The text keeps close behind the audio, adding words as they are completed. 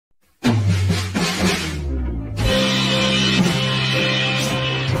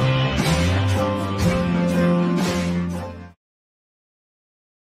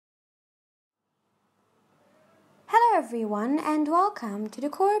everyone and welcome to the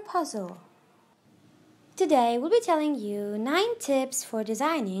Core Puzzle. Today we'll be telling you 9 tips for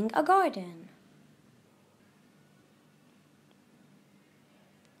designing a garden.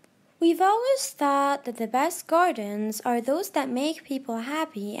 We've always thought that the best gardens are those that make people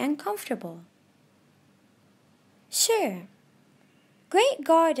happy and comfortable. Sure, great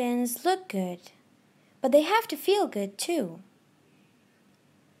gardens look good, but they have to feel good too.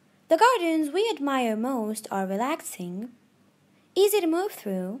 The gardens we admire most are relaxing, easy to move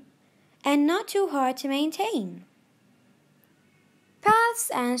through, and not too hard to maintain. Paths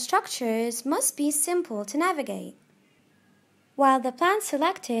and structures must be simple to navigate, while the plants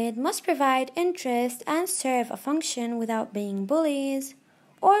selected must provide interest and serve a function without being bullies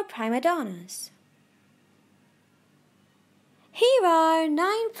or prima donnas. Here are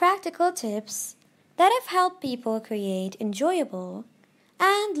 9 practical tips that have helped people create enjoyable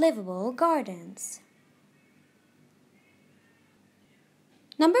and livable gardens.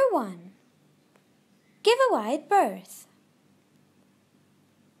 Number 1. Give a wide berth.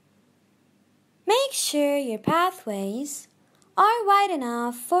 Make sure your pathways are wide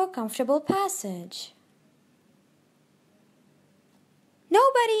enough for comfortable passage.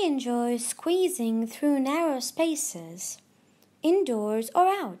 Nobody enjoys squeezing through narrow spaces, indoors or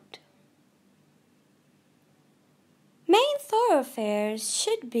out. Main thoroughfares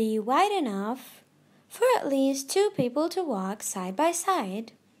should be wide enough for at least 2 people to walk side by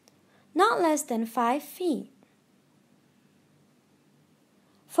side, not less than 5 feet.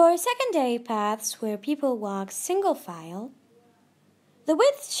 For secondary paths where people walk single file, the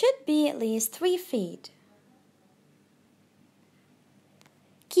width should be at least 3 feet.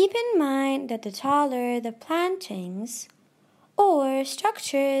 Keep in mind that the taller the plantings or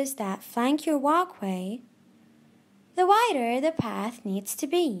structures that flank your walkway, the wider the path needs to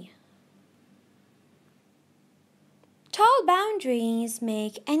be. Tall boundaries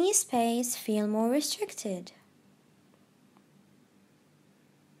make any space feel more restricted.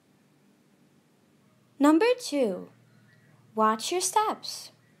 Number 2. Watch your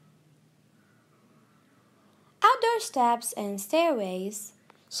steps. Outdoor steps and stairways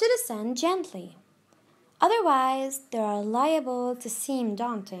should ascend gently. Otherwise, they are liable to seem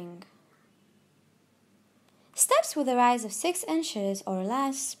daunting. Steps with a rise of 6 inches or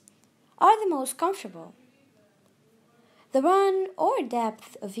less are the most comfortable. The run or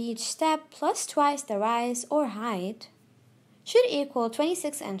depth of each step plus twice the rise or height should equal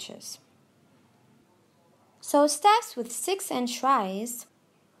 26 inches. So steps with 6-inch rise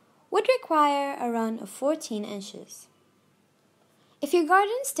would require a run of 14 inches. If your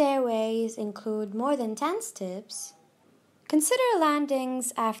garden stairways include more than 10 steps, consider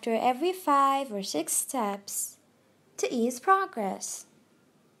landings after every 5 or 6 steps to ease progress.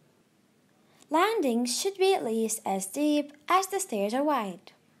 Landings should be at least as deep as the stairs are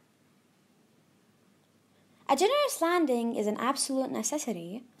wide. A generous landing is an absolute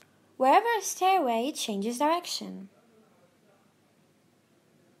necessity wherever a stairway changes direction.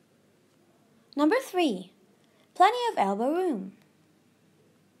 Number 3. Plenty of elbow room.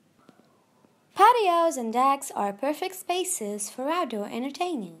 Patios and decks are perfect spaces for outdoor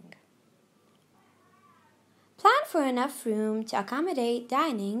entertaining. Plan for enough room to accommodate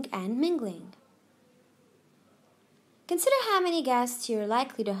dining and mingling. Consider how many guests you're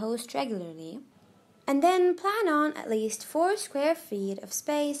likely to host regularly, and then plan on at least 4 square feet of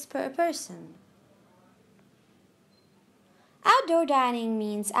space per person. Outdoor dining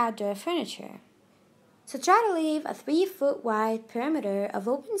means outdoor furniture, so try to leave a 3-foot wide perimeter of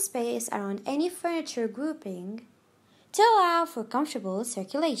open space around any furniture grouping to allow for comfortable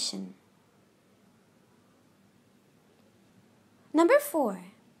circulation. Number 4.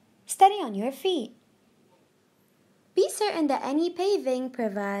 Steady on your feet. Be certain that any paving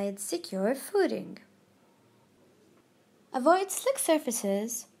provides secure footing. Avoid slick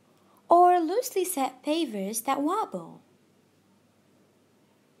surfaces or loosely set pavers that wobble.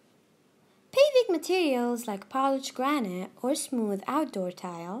 Paving materials like polished granite or smooth outdoor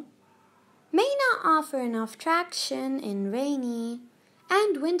tile may not offer enough traction in rainy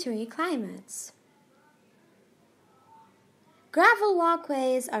and wintry climates. Gravel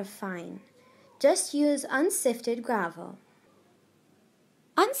walkways are fine. Just use unsifted gravel.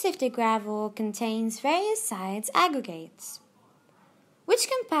 Unsifted gravel contains various size aggregates, which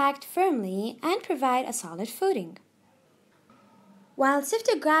compact firmly and provide a solid footing. While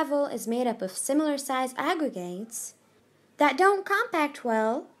sifted gravel is made up of similar size aggregates that don't compact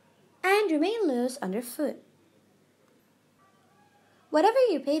well and remain loose underfoot. Whatever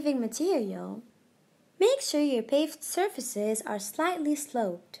your paving material, make sure your paved surfaces are slightly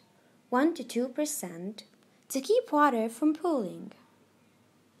sloped, 1 to 2%, to keep water from pooling.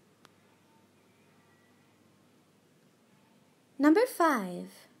 Number 5.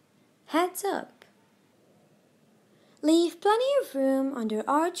 Heads up. Leave plenty of room under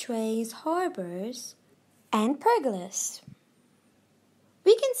archways, harbors, and pergolas.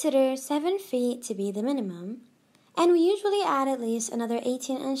 We consider 7 feet to be the minimum, and we usually add at least another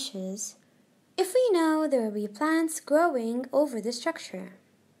 18 inches if we know there will be plants growing over the structure.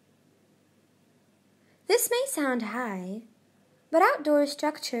 This may sound high, but outdoor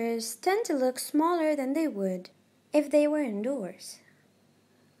structures tend to look smaller than they would if they were indoors.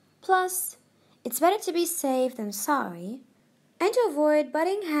 Plus, it's better to be safe than sorry, and to avoid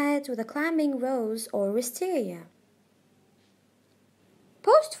butting heads with a climbing rose or wisteria.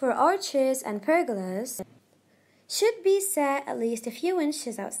 Posts for arches and pergolas should be set at least a few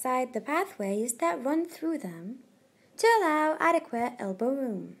inches outside the pathways that run through them to allow adequate elbow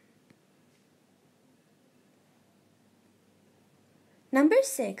room. Number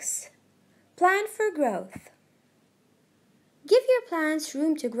 6. Plan for growth. Give your plants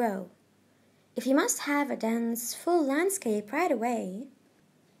room to grow. If you must have a dense, full landscape right away,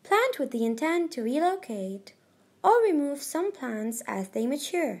 plant with the intent to relocate or remove some plants as they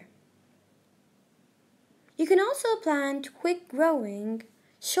mature. You can also plant quick-growing,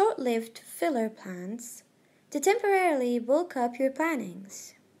 short-lived filler plants to temporarily bulk up your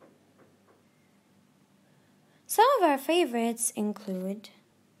plantings. Some of our favorites include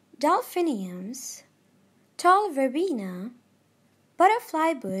delphiniums, tall verbena,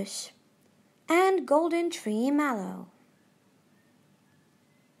 butterfly bush, and golden tree mallow.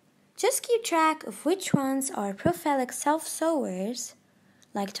 Just keep track of which ones are prophylactic self-sowers,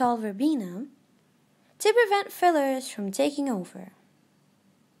 like tall verbena, to prevent fillers from taking over.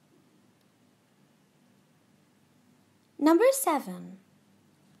 Number 7.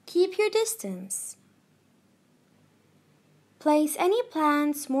 Keep your distance. Place any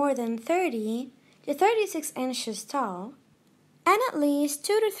plants more than 30 to 36 inches tall and at least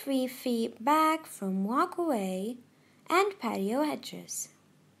 2 to 3 feet back from walkway and patio edges.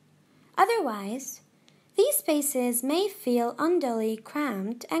 Otherwise, these spaces may feel unduly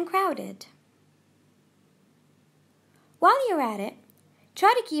cramped and crowded. While you're at it,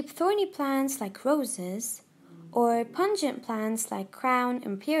 try to keep thorny plants like roses or pungent plants like crown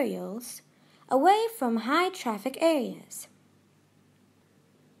imperials away from high-traffic areas.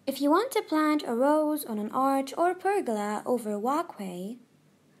 If you want to plant a rose on an arch or pergola over a walkway,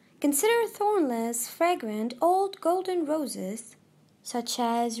 consider thornless, fragrant old golden roses such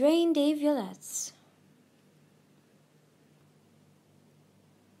as rain day violets.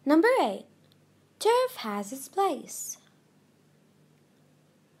 Number 8. Turf has its place.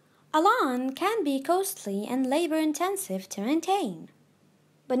 A lawn can be costly and labor-intensive to maintain,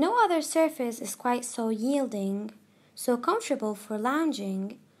 but no other surface is quite so yielding, so comfortable for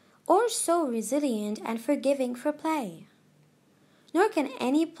lounging, or so resilient and forgiving for play. Nor can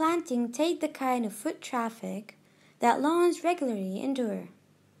any planting take the kind of foot traffic that lawns regularly endure.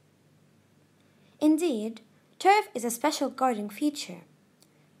 Indeed, turf is a special garden feature,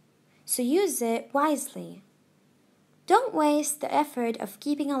 so use it wisely. Don't waste the effort of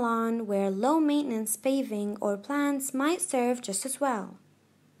keeping a lawn where low-maintenance paving or plants might serve just as well.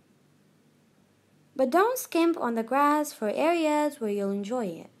 But don't skimp on the grass for areas where you'll enjoy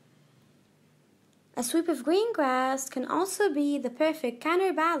it. A sweep of green grass can also be the perfect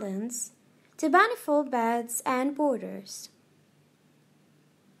counterbalance to manifold beds and borders.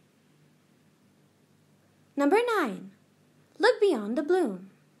 Number 9. Look beyond the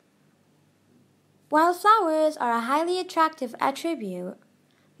bloom. While flowers are a highly attractive attribute,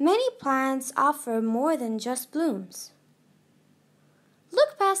 many plants offer more than just blooms.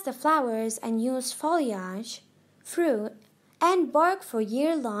 Look past the flowers and use foliage, fruit, and bark for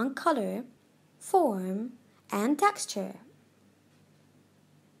year-long color, form, and texture.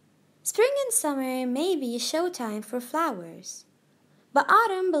 Spring and summer may be showtime for flowers, but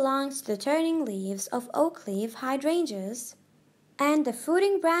autumn belongs to the turning leaves of oak leaf hydrangeas and the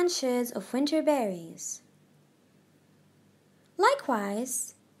fruiting branches of winter berries.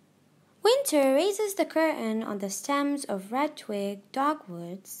 Likewise, winter raises the curtain on the stems of red-twig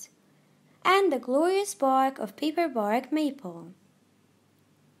dogwoods and the glorious bark of paperbark maple.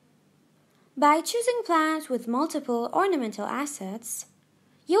 By choosing plants with multiple ornamental assets,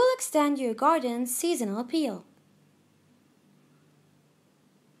 you will extend your garden's seasonal appeal.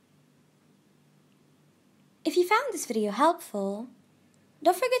 If you found this video helpful,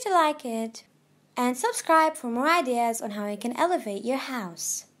 don't forget to like it and subscribe for more ideas on how you can elevate your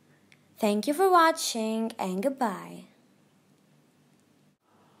house. Thank you for watching and goodbye.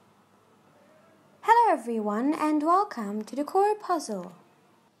 Hello everyone and welcome to the Core Puzzle.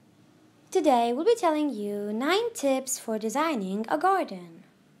 Today we'll be telling you 9 tips for designing a garden.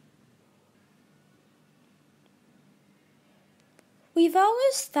 We've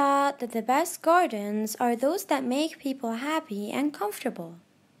always thought that the best gardens are those that make people happy and comfortable.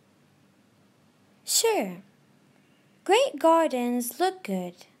 Sure, great gardens look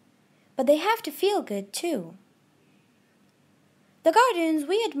good, but they have to feel good too. The gardens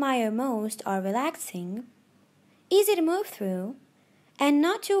we admire most are relaxing, easy to move through, and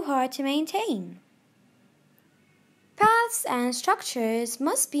not too hard to maintain. Paths and structures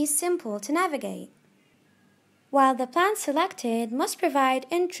must be simple to navigate, while the plants selected must provide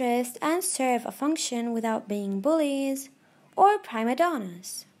interest and serve a function without being bullies or prima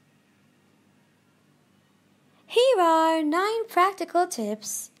donnas. Here are 9 practical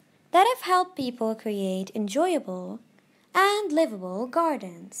tips that have helped people create enjoyable and livable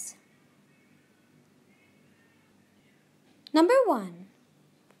gardens. Number 1.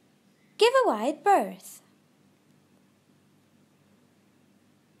 Give a wide berth.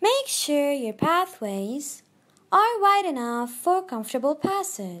 Make sure your pathways are wide enough for comfortable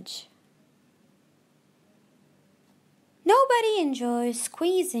passage. Nobody enjoys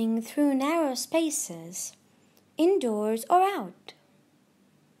squeezing through narrow spaces, indoors or out.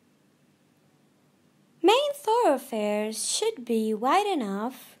 Main thoroughfares should be wide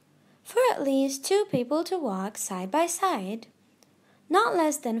enough for at least 2 people to walk side by side, not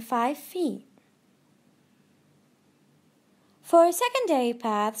less than 5 feet. For secondary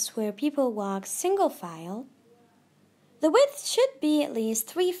paths where people walk single file, the width should be at least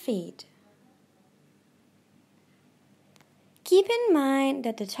 3 feet. Keep in mind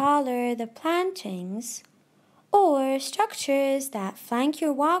that the taller the plantings or structures that flank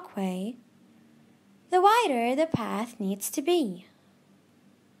your walkway, the wider the path needs to be.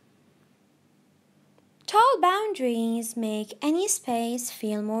 Tall boundaries make any space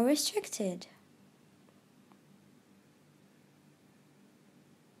feel more restricted.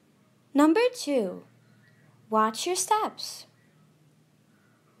 Number 2. Watch your steps.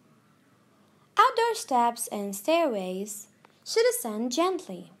 Outdoor steps and stairways should ascend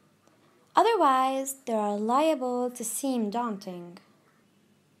gently. Otherwise, they are liable to seem daunting.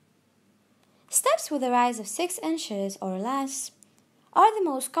 Steps with a rise of 6 inches or less are the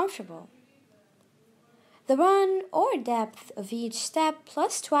most comfortable. The run or depth of each step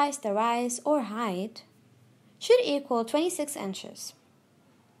plus twice the rise or height should equal 26 inches.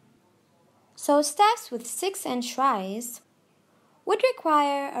 So steps with 6-inch rise would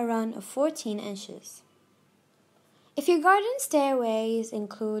require a run of 14 inches. If your garden stairways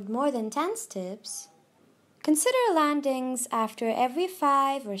include more than 10 steps, consider landings after every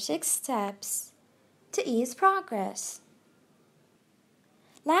 5 or 6 steps to ease progress.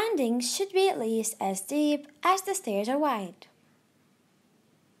 Landings should be at least as deep as the stairs are wide.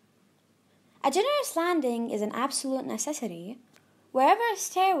 A generous landing is an absolute necessity wherever a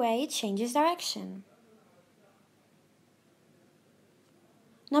stairway changes direction.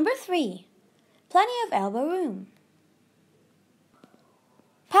 Number 3. Plenty of elbow room.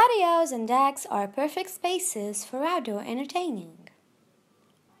 Patios and decks are perfect spaces for outdoor entertaining.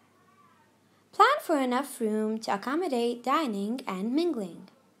 Plan for enough room to accommodate dining and mingling.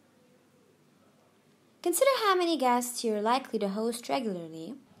 Consider how many guests you're likely to host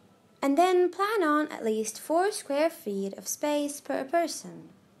regularly, and then plan on at least 4 square feet of space per person.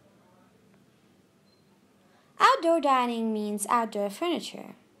 Outdoor dining means outdoor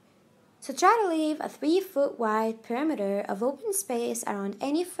furniture, so try to leave a 3-foot wide perimeter of open space around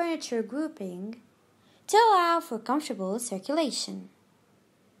any furniture grouping to allow for comfortable circulation.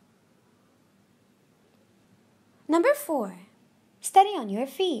 Number 4. Steady on your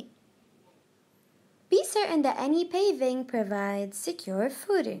feet. Be certain that any paving provides secure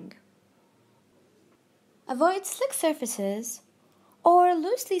footing. Avoid slick surfaces or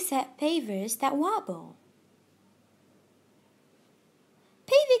loosely set pavers that wobble.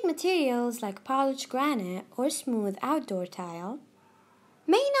 Paving materials like polished granite or smooth outdoor tile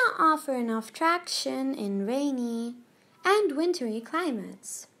may not offer enough traction in rainy and wintry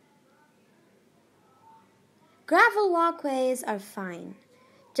climates. Gravel walkways are fine.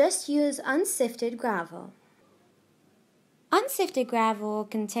 Just use unsifted gravel. Unsifted gravel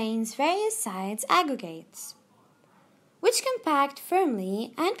contains various size aggregates, which compact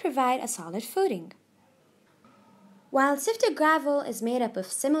firmly and provide a solid footing. While sifted gravel is made up of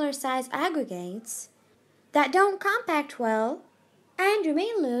similar size aggregates that don't compact well and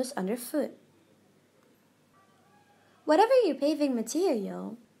remain loose underfoot. Whatever your paving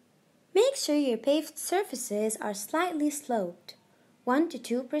material, make sure your paved surfaces are slightly sloped, 1 to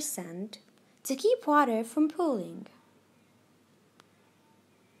 2%, to keep water from pooling.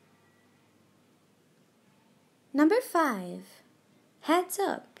 Number 5. Heads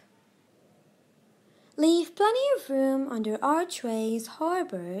up. Leave plenty of room under archways,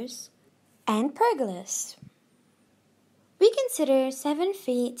 harbors, and pergolas. We consider 7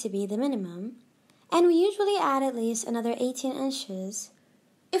 feet to be the minimum, and we usually add at least another 18 inches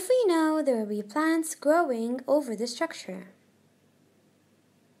if we know there will be plants growing over the structure.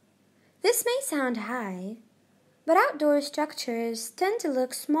 This may sound high, but outdoor structures tend to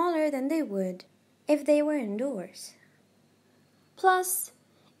look smaller than they would if they were indoors. Plus,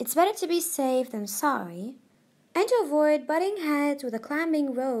 it's better to be safe than sorry, and to avoid butting heads with a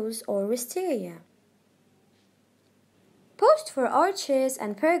climbing rose or wisteria. Posts for arches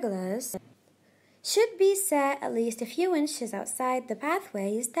and pergolas should be set at least a few inches outside the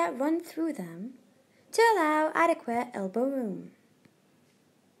pathways that run through them to allow adequate elbow room.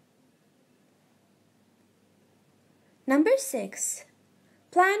 Number 6.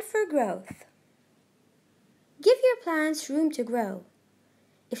 Plan for growth. Give your plants room to grow.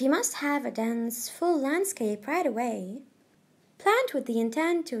 If you must have a dense, full landscape right away, plant with the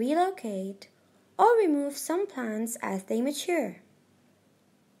intent to relocate or remove some plants as they mature.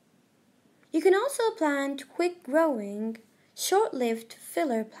 You can also plant quick-growing, short-lived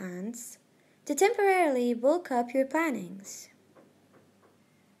filler plants to temporarily bulk up your plantings.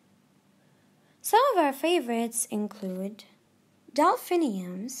 Some of our favorites include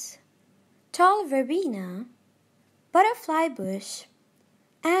delphiniums, tall verbena, butterfly bush,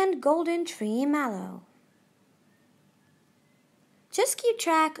 and golden tree mallow. Just keep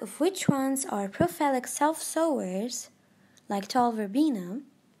track of which ones are prophylactic self-sowers, like tall verbena,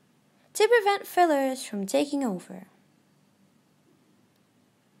 to prevent fillers from taking over.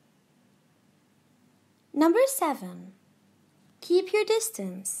 Number 7. Keep your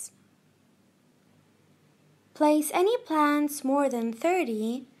distance. Place any plants more than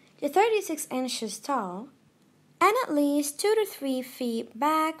 30 to 36 inches tall and at least 2 to 3 feet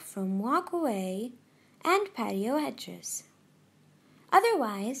back from walkway and patio edges.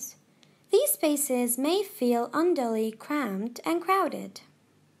 Otherwise, these spaces may feel unduly cramped and crowded.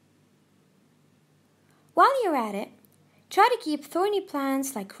 While you're at it, try to keep thorny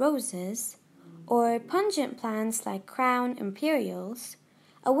plants like roses or pungent plants like crown imperials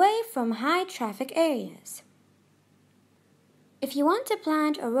away from high-traffic areas. If you want to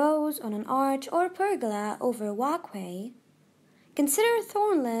plant a rose on an arch or pergola over a walkway, consider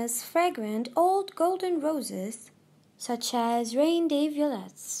thornless, fragrant old golden roses such as rain day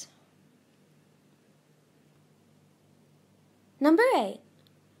violets. Number 8.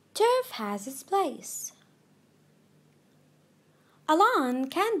 Turf has its place. A lawn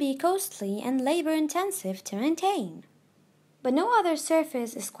can be costly and labor-intensive to maintain, but no other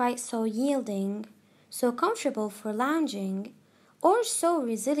surface is quite so yielding, so comfortable for lounging, or so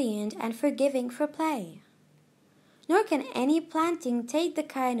resilient and forgiving for play. Nor can any planting take the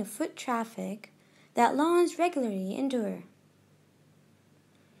kind of foot traffic that lawns regularly endure.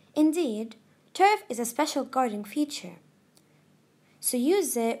 Indeed, turf is a special garden feature, so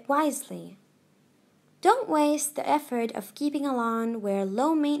use it wisely. Don't waste the effort of keeping a lawn where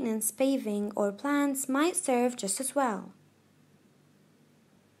low-maintenance paving or plants might serve just as well.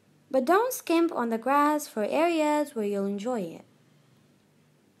 But don't skimp on the grass for areas where you'll enjoy it.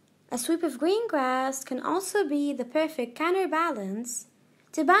 A sweep of green grass can also be the perfect counterbalance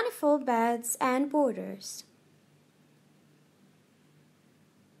to manifold beds and borders.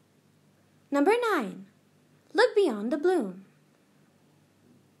 Number 9. Look beyond the bloom.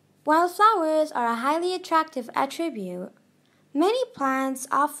 While flowers are a highly attractive attribute, many plants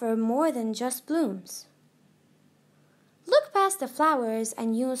offer more than just blooms. Look past the flowers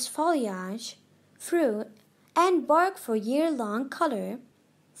and use foliage, fruit, and bark for year-long color,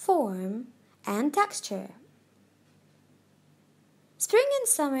 form, and texture. Spring and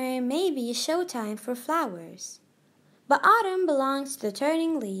summer may be showtime for flowers, but autumn belongs to the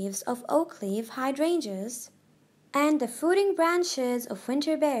turning leaves of oak leaf hydrangeas and the fruiting branches of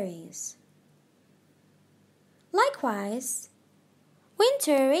winter berries. Likewise,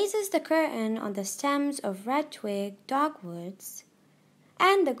 winter raises the curtain on the stems of red-twig dogwoods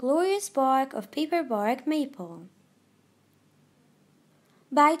and the glorious bark of paperbark maple.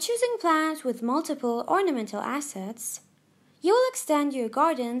 By choosing plants with multiple ornamental assets, you will extend your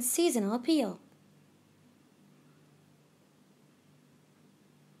garden's seasonal appeal.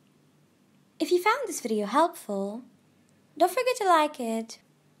 If you found this video helpful, don't forget to like it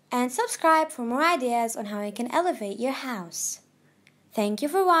and subscribe for more ideas on how you can elevate your house. Thank you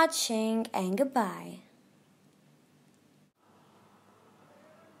for watching and goodbye.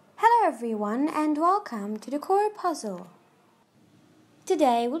 Hello everyone and welcome to the Core Puzzle.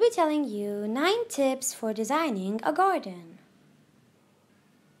 Today we'll be telling you 9 tips for designing a garden.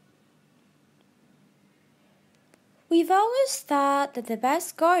 We've always thought that the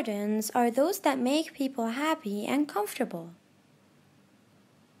best gardens are those that make people happy and comfortable.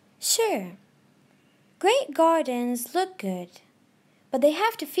 Sure, great gardens look good, but they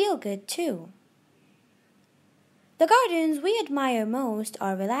have to feel good too. The gardens we admire most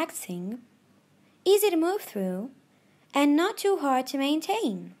are relaxing, easy to move through, and not too hard to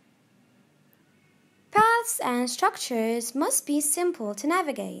maintain. Paths and structures must be simple to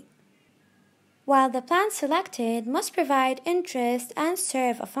navigate, while the plants selected must provide interest and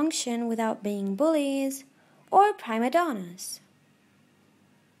serve a function without being bullies or prima donnas.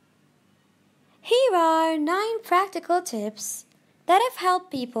 Here are 9 practical tips that have helped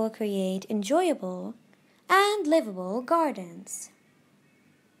people create enjoyable and livable gardens.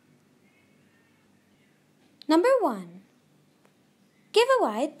 Number 1. Give a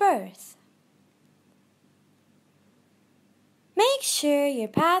wide berth. Make sure your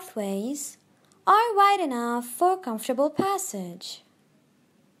pathways are wide enough for comfortable passage.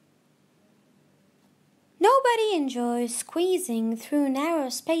 Nobody enjoys squeezing through narrow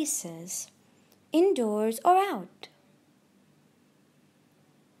spaces, indoors or out.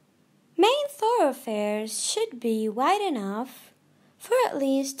 Main thoroughfares should be wide enough for at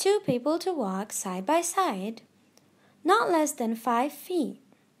least 2 people to walk side by side, not less than 5 feet.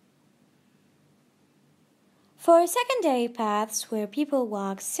 For secondary paths where people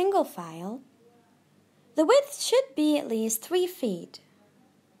walk single file, the width should be at least 3 feet.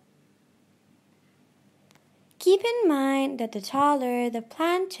 Keep in mind that the taller the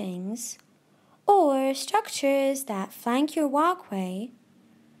plantings or structures that flank your walkway,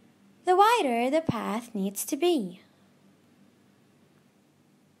 the wider the path needs to be.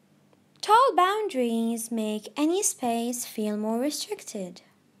 Tall boundaries make any space feel more restricted.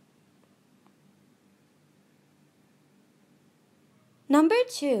 Number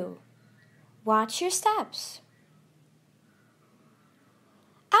 2. Watch your steps.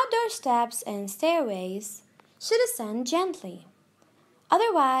 Outdoor steps and stairways should ascend gently.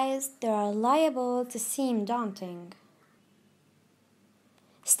 Otherwise, they are liable to seem daunting.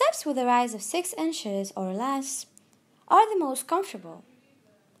 Steps with a rise of 6 inches or less are the most comfortable.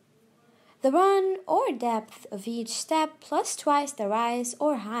 The run or depth of each step plus twice the rise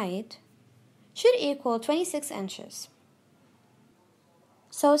or height should equal 26 inches.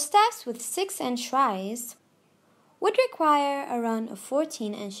 So steps with 6-inch rise would require a run of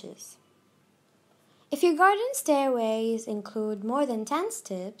 14 inches. If your garden stairways include more than 10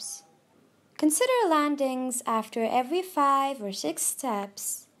 steps, consider landings after every 5 or 6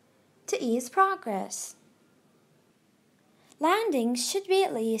 steps to ease progress. Landings should be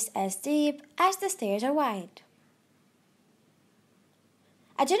at least as deep as the stairs are wide.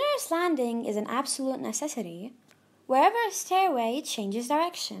 A generous landing is an absolute necessity wherever a stairway changes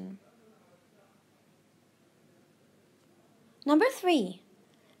direction. Number 3.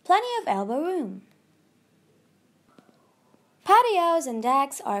 Plenty of elbow room. Patios and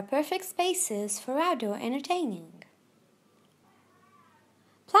decks are perfect spaces for outdoor entertaining.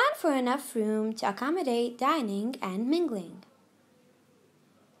 Plan for enough room to accommodate dining and mingling.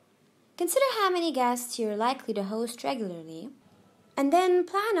 Consider how many guests you're likely to host regularly, and then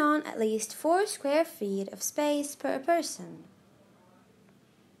plan on at least 4 square feet of space per person.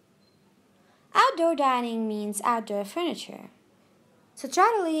 Outdoor dining means outdoor furniture, so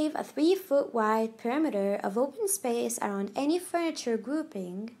try to leave a 3-foot wide perimeter of open space around any furniture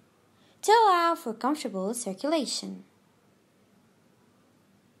grouping to allow for comfortable circulation.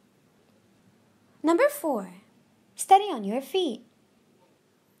 Number 4. Steady on your feet.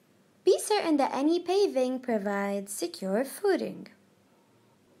 Be certain that any paving provides secure footing.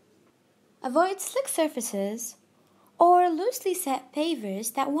 Avoid slick surfaces or loosely set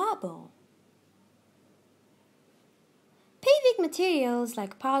pavers that wobble. Paving materials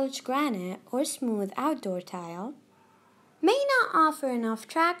like polished granite or smooth outdoor tile may not offer enough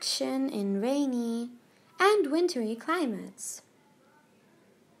traction in rainy and wintry climates.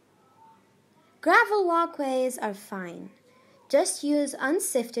 Gravel walkways are fine. Just use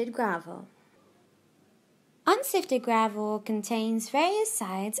unsifted gravel. Unsifted gravel contains various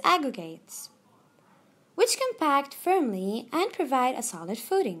size aggregates, which compact firmly and provide a solid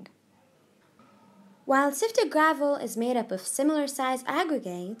footing. While sifted gravel is made up of similar size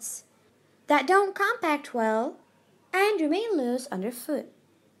aggregates that don't compact well and remain loose underfoot.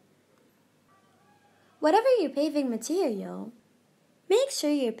 Whatever your paving material, make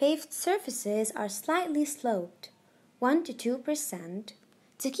sure your paved surfaces are slightly sloped, 1 to 2%,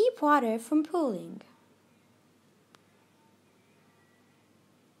 to keep water from pooling.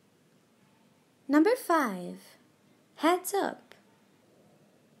 Number 5. Heads up.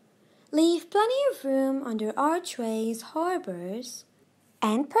 Leave plenty of room under archways, harbors,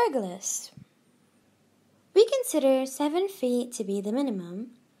 and pergolas. We consider 7 feet to be the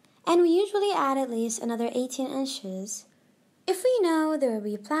minimum, and we usually add at least another 18 inches if we know there will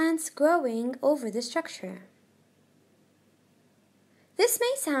be plants growing over the structure. This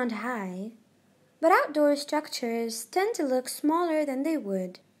may sound high, but outdoor structures tend to look smaller than they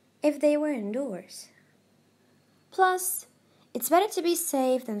would if they were indoors. Plus, it's better to be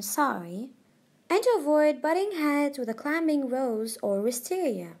safe than sorry, and to avoid butting heads with a climbing rose or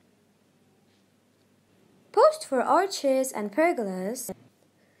wisteria. Posts for arches and pergolas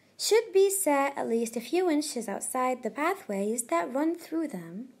should be set at least a few inches outside the pathways that run through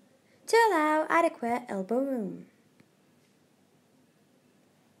them to allow adequate elbow room.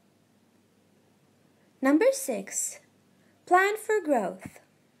 Number 6. Plan for growth.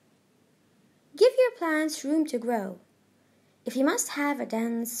 Give your plants room to grow. If you must have a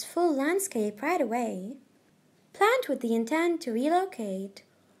dense, full landscape right away, plant with the intent to relocate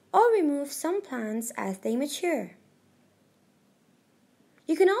or remove some plants as they mature.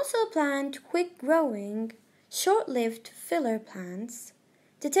 You can also plant quick-growing, short-lived filler plants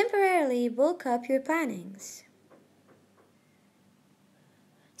to temporarily bulk up your plantings.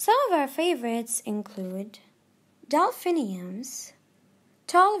 Some of our favorites include delphiniums,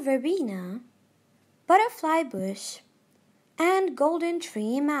 tall verbena, butterfly bush, and golden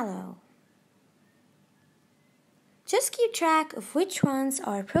tree mallow. Just keep track of which ones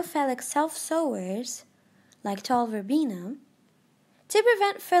are prophylactic self-sowers, like tall verbena, to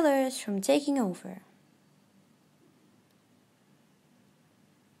prevent fillers from taking over.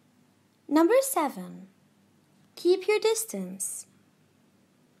 Number 7. Keep your distance.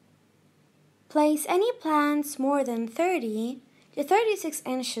 Place any plants more than 30 to 36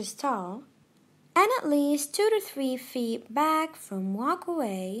 inches tall and at least 2 to 3 feet back from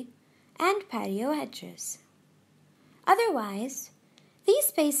walkway and patio hedges. Otherwise, these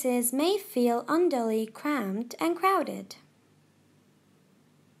spaces may feel unduly cramped and crowded.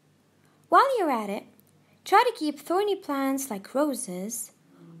 While you're at it, try to keep thorny plants like roses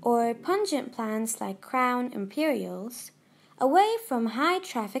or pungent plants like crown imperials away from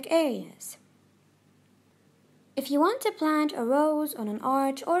high-traffic areas. If you want to plant a rose on an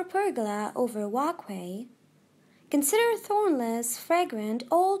arch or pergola over a walkway, consider thornless, fragrant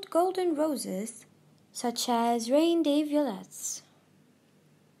old golden roses such as rain day violets.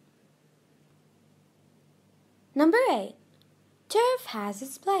 Number 8. Turf has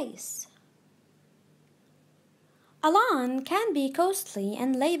its place. A lawn can be costly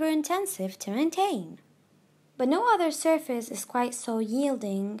and labor-intensive to maintain, but no other surface is quite so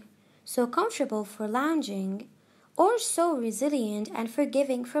yielding, so comfortable for lounging, or so resilient and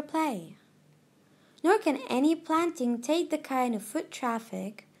forgiving for play. Nor can any planting take the kind of foot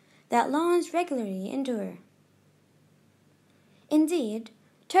traffic that lawns regularly endure. Indeed,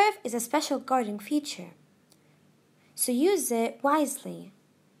 turf is a special garden feature, so use it wisely.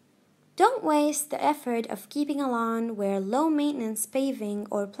 Don't waste the effort of keeping a lawn where low-maintenance paving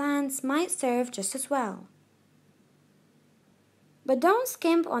or plants might serve just as well. But don't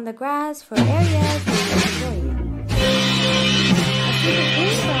skimp on the grass for areas you enjoy.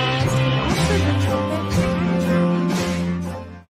 A